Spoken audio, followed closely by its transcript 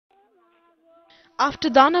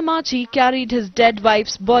After Danamachi carried his dead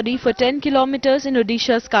wife's body for 10 kilometers in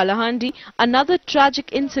Odisha's Kalahandi, another tragic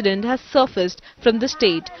incident has surfaced from the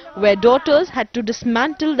state, where daughters had to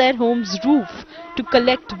dismantle their home's roof to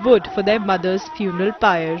collect wood for their mother's funeral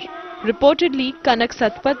pyre. Reportedly, Kanak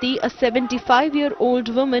Satpati, a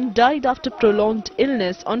 75-year-old woman, died after prolonged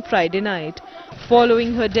illness on Friday night.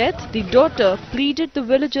 Following her death, the daughter pleaded the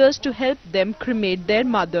villagers to help them cremate their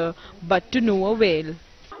mother, but to no avail.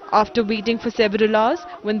 After waiting for several hours,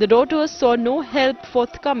 when the daughters saw no help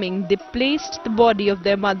forthcoming, they placed the body of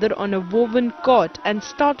their mother on a woven cot and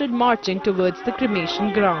started marching towards the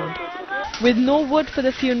cremation ground. With no wood for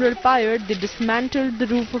the funeral pyre, they dismantled the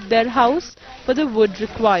roof of their house for the wood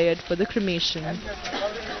required for the cremation.